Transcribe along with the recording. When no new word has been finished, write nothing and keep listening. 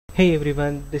Hey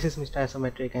everyone, this is Mr.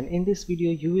 Isometric, and in this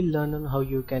video you will learn on how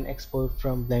you can export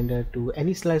from Blender to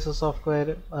any slicer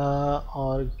software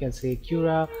or you can say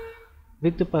Cura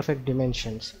with the perfect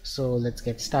dimensions. So let's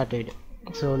get started.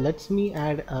 So let me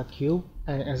add a cube,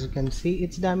 and as you can see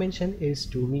its dimension is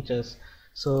 2 meters.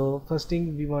 So first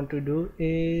thing we want to do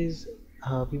is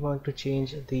we want to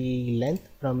change the length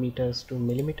from meters to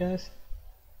millimeters,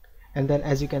 and then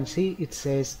as you can see it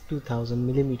says 2000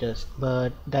 millimeters,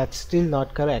 but that's still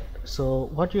not correct. So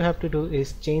what you have to do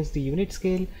is change the unit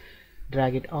scale,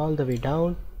 drag it all the way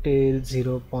down till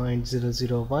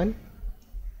 0.001,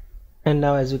 and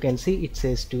now as you can see it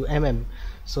says 2 mm.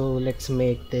 So let's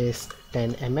make this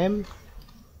 10 mm.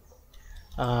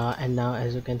 And now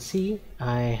as you can see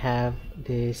I have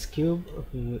this cube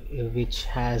which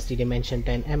has the dimension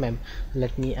 10 mm.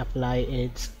 Let me apply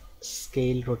its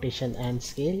scale, rotation and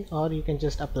scale, or you can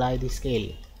just apply the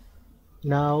scale.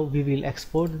 Now we will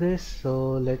export this,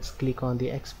 so let's click on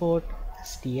the export,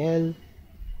 STL.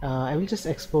 I will just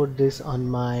export this on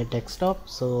my desktop,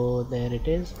 so there it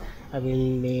is. I will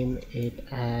name it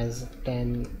as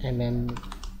 10 mm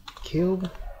cube.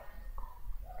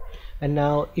 And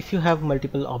now if you have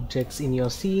multiple objects in your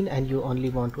scene and you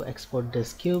only want to export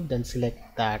this cube, then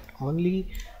select that only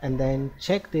and then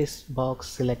check this box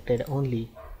selected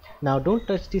only. Now don't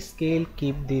touch the scale,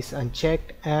 keep this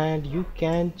unchecked, and you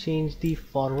can change the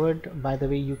forward. By the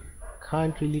way, you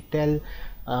can't really tell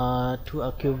to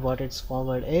a cube what its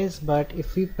forward is, but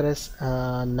if we press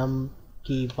num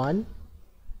key 1,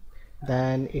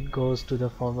 then it goes to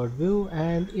the forward view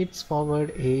and its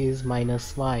forward is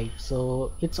 -y.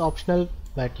 So it's optional,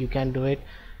 but you can do it.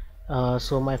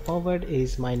 So my forward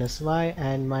is -y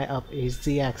and my up is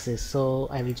z-axis, so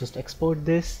I will just export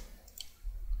this.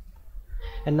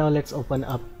 And now let's open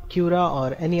up Cura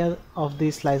or any of the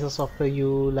slicer software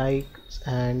you like,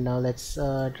 and now let's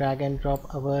drag and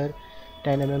drop our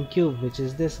 10 mm cube, which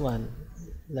is this one.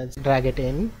 Let's drag it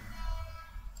in,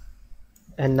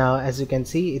 and now as you can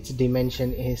see its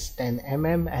dimension is 10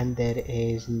 mm and there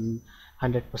is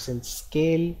 100%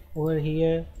 scale over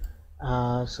here.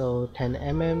 So 10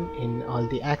 mm in all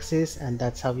the axes, and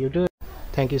that's how you do it.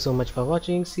 Thank you so much for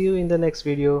watching. See you in the next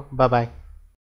video. Bye bye.